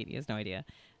to compete. He has no idea.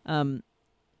 And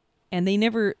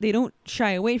they don't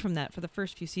shy away from that. For the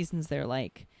first few seasons, they're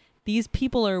like, these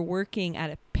people are working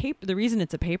at a paper. The reason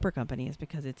it's a paper company is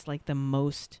because it's like the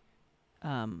most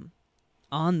on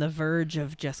the verge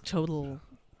of just total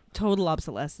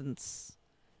obsolescence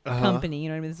company. You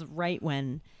know what I mean? This is right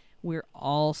when we're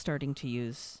all starting to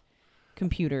use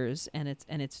computers, and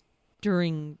it's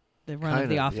during the run of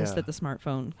The Office that the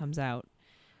smartphone comes out.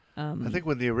 I think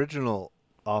when the original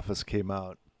Office came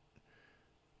out,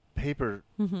 paper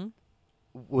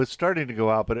was starting to go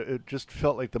out, but it just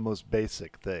felt like the most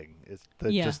basic thing. It's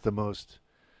just the most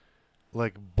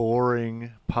like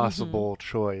boring possible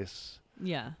choice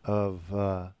of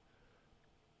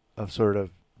sort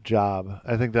of job.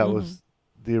 I think that was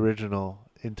the original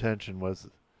intention, was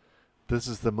this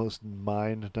is the most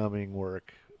mind-numbing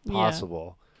work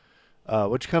possible,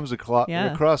 which comes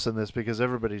across in this, because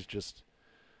everybody's just,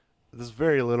 there's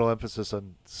very little emphasis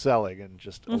on selling and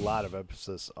just a lot of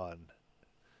emphasis on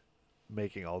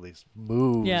making all these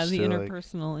moves. Yeah, the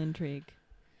interpersonal intrigue.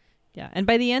 Yeah, and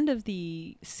by the end of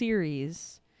the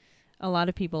series, a lot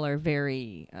of people are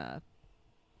very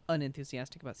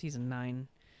unenthusiastic about season 9.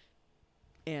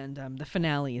 And the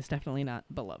finale is definitely not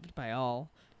beloved by all.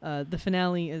 The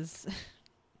finale is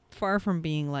far from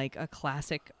being like a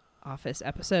classic Office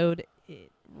episode.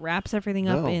 It wraps everything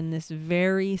up in this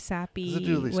very sappy way. Does it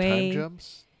do these time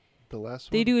jumps? The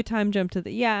last one? They do a time jump to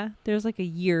there's like a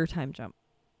year time jump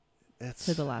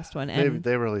to the last one. And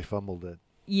they really fumbled it.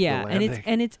 Yeah,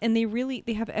 and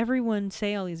they have everyone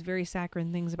say all these very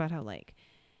saccharine things about how, like,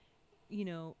 you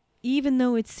know, even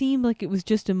though it seemed like it was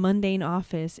just a mundane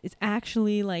office, it's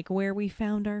actually like where we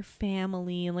found our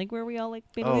family and like where we all like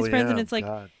made all these friends. And it's like,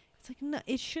 no,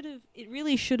 it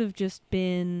really should have just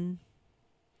been.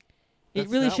 That's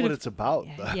really not what it's about.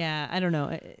 Yeah, I don't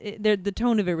know. The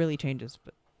tone of it really changes,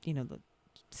 but you know, the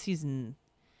season.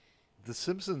 The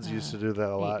Simpsons used to do that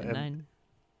a lot, and 9.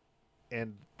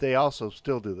 And they also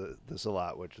still do this a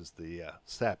lot, which is the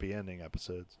sappy ending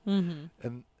episodes. Mm-hmm.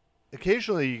 And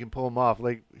occasionally you can pull them off.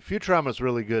 Like Futurama is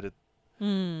really good at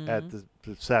the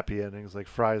sappy endings, like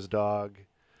Fry's dog.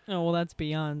 Oh well, that's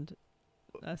beyond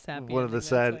a sappy. One of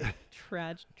the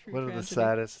one of the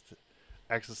saddest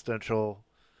existential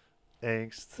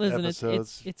angst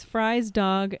episodes. It's Fry's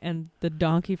dog and the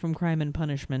donkey from Crime and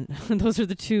Punishment. Those are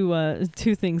the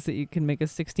two things that you can make a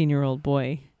 16-year-old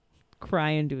boy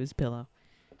cry into his pillow.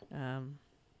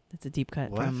 That's a deep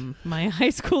cut from my high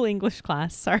school English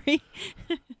class. Sorry.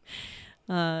 Did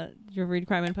you ever read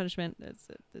Crime and Punishment?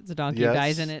 It's a donkey who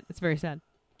dies in it. It's very sad.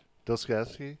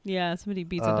 Dostoevsky? Yeah, somebody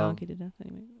beats a donkey to death.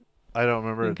 Anyway. I don't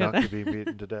remember a donkey being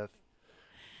beaten to death.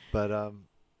 But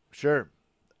sure.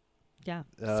 Yeah,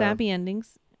 sappy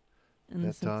endings.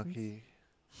 That donkey.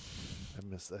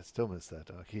 I still miss that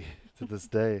donkey to this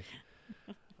day.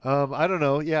 I don't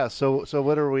know. Yeah. So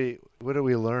what do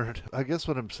we learn? I guess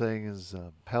what I'm saying is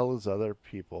hell is other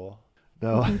people.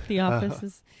 No. The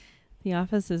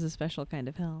Office is a special kind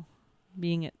of hell.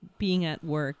 Being at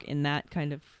work in that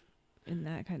kind of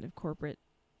corporate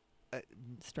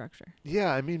structure.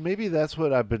 Yeah, I mean, maybe that's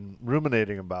what I've been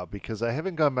ruminating about, because I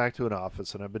haven't gone back to an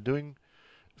office and I've been doing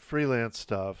freelance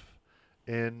stuff,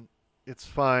 and it's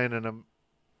fine, and I'm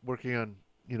working on,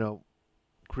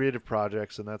 creative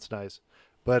projects, and that's nice.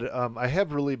 But I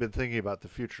have really been thinking about the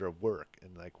future of work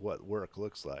and like what work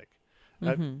looks like. Mm-hmm.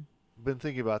 I've been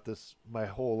thinking about this my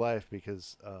whole life,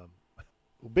 because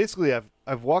basically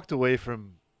I've walked away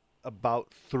from about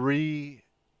 3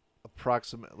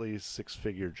 approximately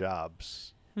 6-figure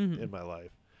jobs in my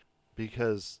life,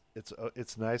 because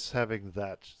it's nice having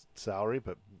that salary,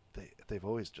 but they've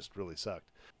always just really sucked.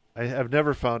 I've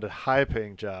never found a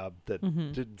high-paying job that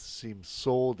didn't seem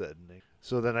soul deadening.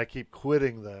 So then I keep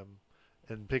quitting them,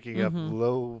 and picking up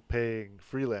low-paying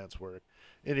freelance work.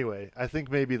 Anyway, I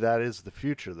think maybe that is the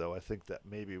future, though. I think that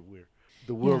maybe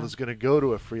the world is going to go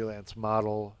to a freelance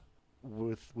model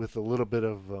with a little bit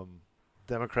of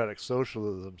democratic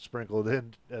socialism sprinkled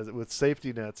in with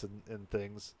safety nets and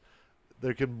things.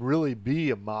 There can really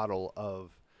be a model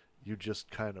of you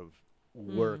just kind of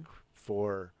work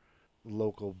for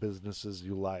local businesses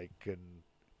you like and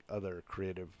other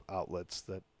creative outlets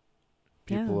that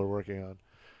people are working on.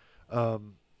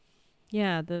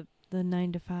 The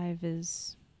 9 to 5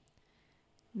 is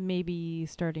maybe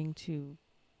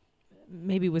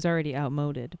was already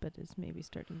outmoded, but is maybe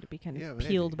starting to be kind of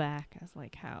peeled back as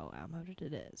like how outmoded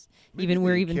it is. Maybe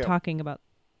We're even talking about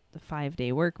the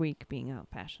 5-day work week being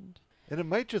out-fashioned. And it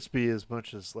might just be as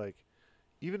much as like,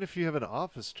 even if you have an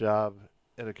office job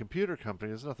at a computer company,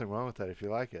 there's nothing wrong with that if you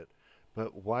like it.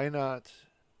 But why not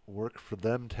work for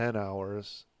them 10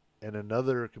 hours and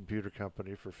another computer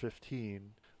company for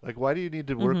 15? Like, why do you need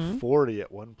to work 40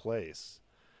 at one place?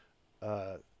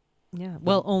 Only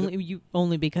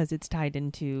because it's tied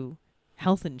into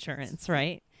health insurance,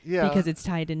 right? Yeah. Because it's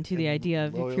tied into the idea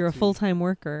of if you're a full-time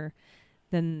worker,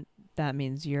 then that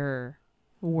means you're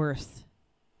worth.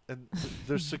 And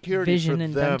there's security for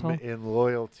them dental. in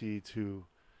loyalty to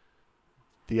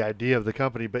the idea of the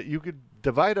company. But you could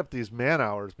divide up these man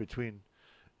hours between.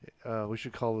 We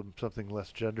should call them something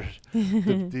less gendered.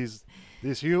 These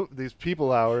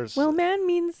people hours. Well,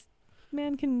 man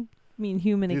can mean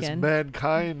human these again.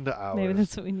 Mankind hours. Maybe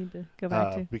that's what we need to go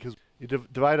back to. Because you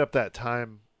divide up that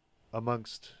time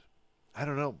amongst, I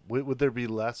don't know, would there be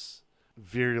less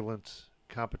virulent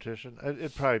competition?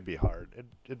 It'd probably be hard.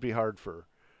 It'd be hard for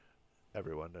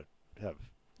everyone to have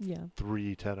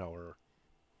 3 10-hour.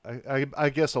 I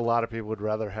guess a lot of people would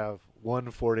rather have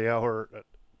one 40-hour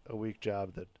a week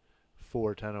job than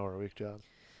 4 10-hour a week jobs.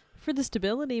 For the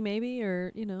stability, maybe,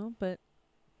 or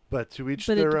but to each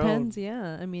but their it depends. own.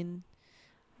 Yeah, I mean,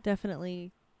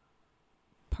 definitely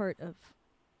part of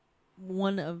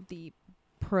one of the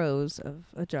pros of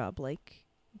a job like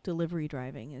delivery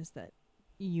driving is that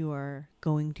you are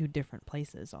going to different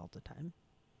places all the time.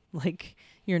 Like,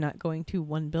 you're not going to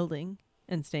one building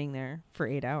and staying there for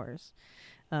 8 hours.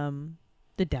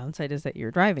 The downside is that you're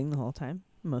driving the whole time,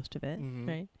 most of it,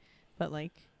 right? But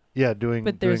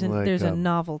there's a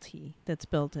novelty that's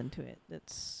built into it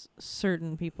that's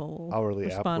certain people hourly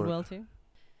respond well to.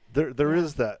 There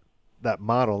is that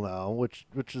model now, which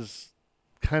is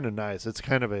kind of nice. It's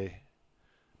kind of a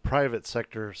private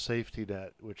sector safety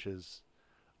net, which is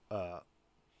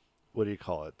what do you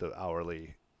call it? The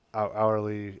hourly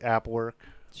app work,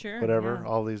 whatever.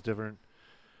 All these different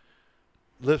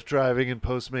Lyft driving and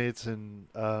Postmates and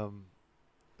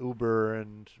Uber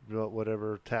and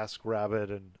whatever,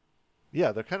 TaskRabbit, and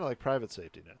they're kind of like private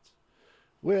safety nets,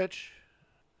 which,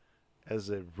 as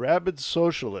a rabid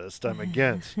socialist, I'm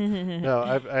against. No,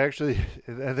 I think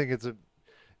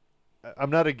I'm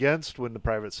not against when the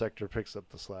private sector picks up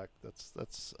the slack.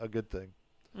 That's a good thing.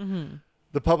 Mm-hmm.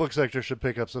 The public sector should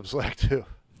pick up some slack too.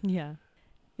 Yeah,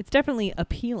 it's definitely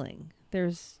appealing.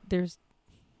 There's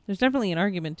definitely an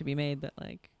argument to be made that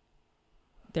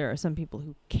there are some people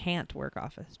who can't work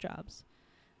office jobs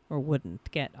or wouldn't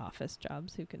get office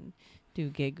jobs who can do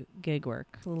gig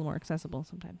work, a little more accessible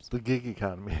sometimes. The gig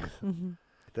economy. Mm-hmm.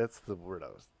 That's the word I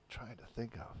was trying to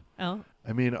think of. Oh.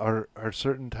 I mean, are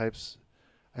certain types,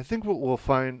 I think what we'll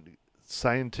find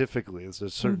scientifically is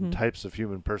there's certain types of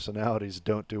human personalities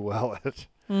don't do well at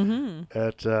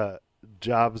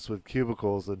jobs with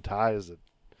cubicles and ties and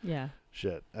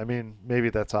shit. I mean, maybe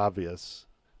that's obvious.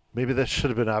 Maybe that should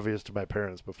have been obvious to my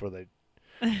parents before they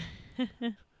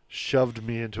shoved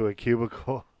me into a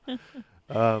cubicle.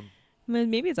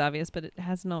 Maybe it's obvious, but it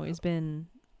hasn't always been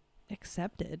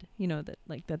accepted,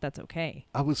 that's okay.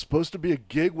 I was supposed to be a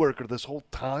gig worker this whole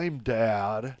time,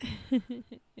 Dad.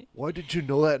 Why did you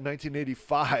know that in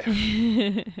 1985?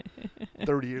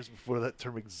 30 years before that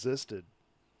term existed.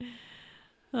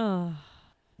 Oh.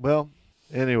 Well,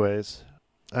 anyways,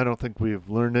 I don't think we've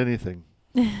learned anything.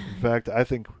 In fact, I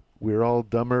think we're all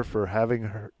dumber for having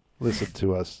her listen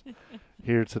to us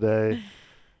here today.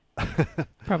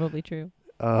 Probably true.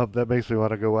 That makes me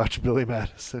want to go watch Billy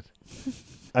Madison.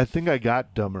 I think I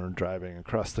got dumber driving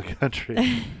across the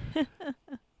country.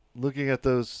 Looking at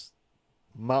those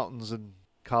mountains in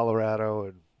Colorado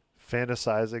and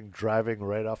fantasizing driving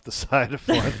right off the side of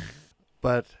one.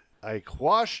 But I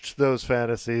quashed those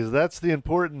fantasies. That's the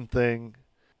important thing.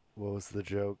 What was the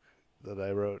joke that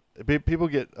I wrote? People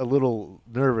get a little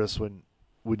nervous when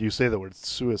you say the word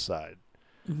suicide.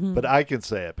 Mm-hmm. But I can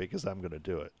say it because I'm going to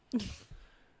do it.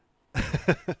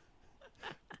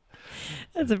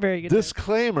 That's a very good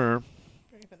disclaimer.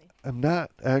 Very funny. I'm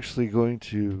not actually going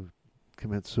to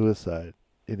commit suicide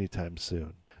anytime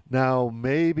soon. Now,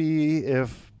 maybe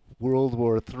if World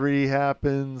War III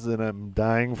happens and I'm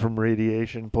dying from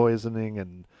radiation poisoning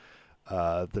and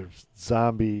there's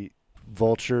zombie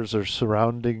vultures are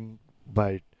surrounding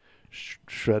my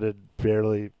shredded,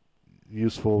 barely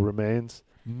useful remains,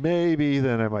 maybe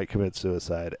then I might commit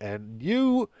suicide. And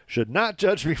you should not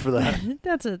judge me for that.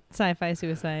 That's a sci-fi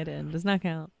suicide and does not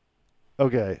count.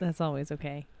 Okay. That's always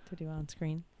okay to do on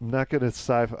screen. I'm not going to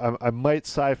sci-fi. I might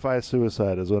sci-fi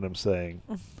suicide is what I'm saying.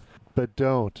 But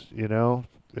don't,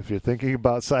 if you're thinking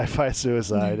about sci-fi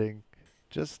suiciding,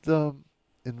 just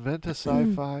invent a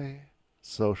sci-fi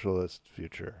socialist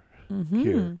future.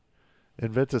 Here.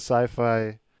 Invent a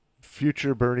sci-fi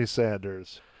future Bernie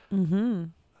Sanders. All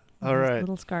right. His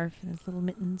little scarf and his little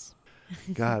mittens.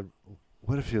 God,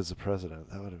 what if he was the president?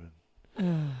 That would have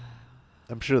been...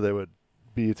 I'm sure they would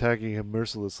be attacking him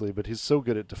mercilessly, but he's so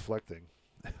good at deflecting.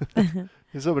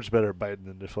 He's so much better at biting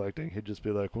than deflecting. He'd just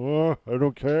be like, "Oh, I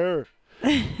don't care."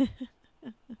 And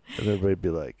everybody'd be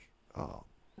like, "Oh."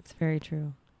 That's very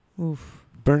true. Oof.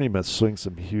 Bernie must swing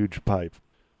some huge pipe.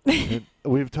 And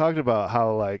we've talked about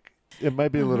how, like, it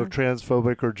might be a little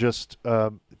transphobic or just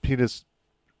penis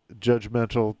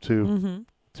judgmental to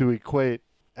equate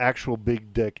actual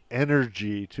big dick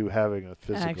energy to having a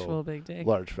physical actual big dick.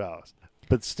 Large phallus.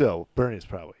 But still, Bernie's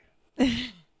probably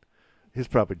he's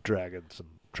probably dragging some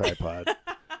tripod.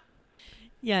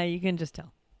 Yeah, you can just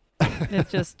tell.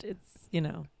 It's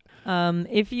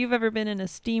if you've ever been in a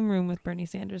steam room with Bernie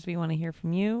Sanders, we want to hear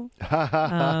from you.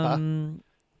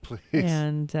 Please.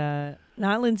 And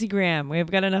not Lindsey Graham.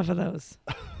 We've got enough of those.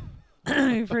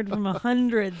 We've heard from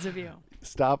hundreds of you.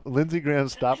 Stop, Lindsey Graham,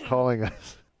 stop calling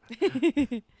us.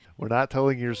 We're not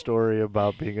telling your story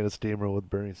about being in a steam room with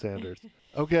Bernie Sanders.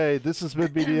 Okay, this has been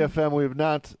BDFM. We have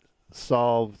not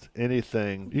solved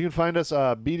anything. You can find us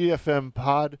BDFM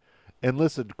Pod, and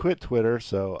listen, quit Twitter.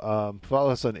 So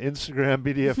follow us on Instagram,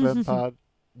 BDFM Pod.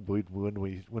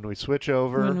 When we switch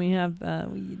over, when we have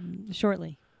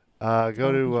shortly,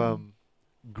 go to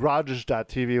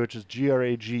garage.tv, which is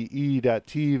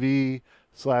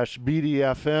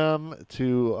grage.tv/BDFM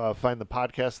to find the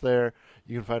podcast there.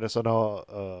 You can find us on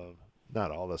all. Not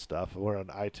all the stuff. We're on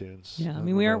iTunes. Yeah, I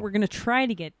mean, we're going to try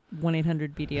to get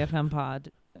 1-800-BDFM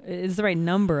pod. It's the right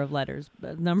number of letters.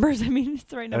 Numbers, I mean, it's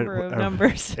the right number of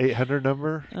numbers. 800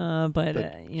 number? But,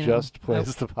 just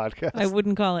plays the podcast? I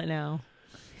wouldn't call it now.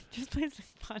 Just plays the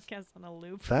podcast on a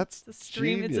loop. That's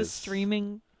genius. It's a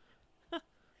streaming.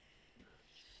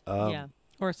 Yeah.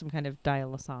 Or some kind of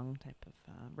dial-a-song type of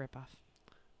ripoff.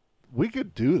 We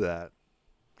could do that.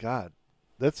 God.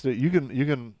 That's the, you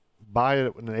can buy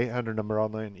it with an 800 number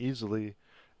online easily,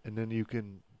 and then you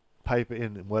can pipe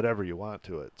in whatever you want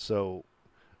to it. So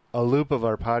a loop of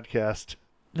our podcast,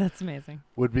 that's amazing,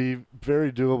 would be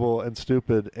very doable and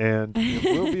stupid, and it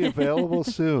will be available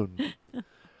soon.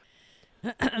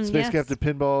 Space Captain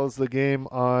Pinball is the game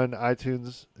on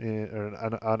iTunes, or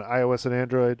on iOS and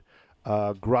Android.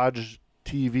 Garage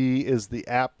TV is the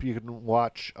app. You can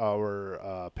watch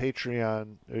our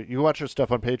Patreon. You can watch our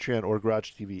stuff on Patreon or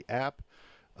Garage TV app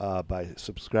by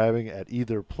subscribing at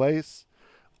either place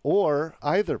or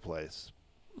either place.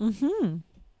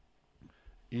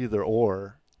 Either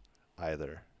or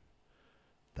either.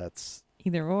 That's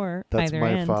either or. That's either my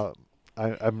and.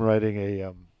 I'm writing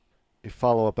a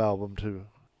follow-up album to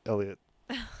Elliott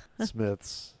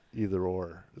Smith's Either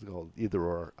Or. It's called Either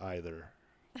or Either.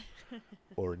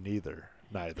 Or neither.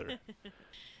 Neither.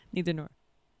 Neither nor.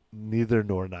 Neither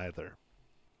nor neither.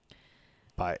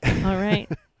 Bye. All right.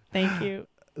 Thank you.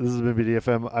 This has been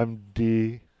BDFM. I'm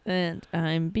D. And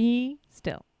I'm B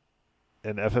still.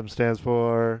 And FM stands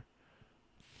for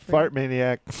Fart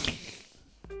Maniac.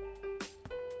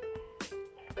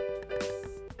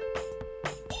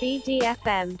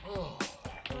 BDFM.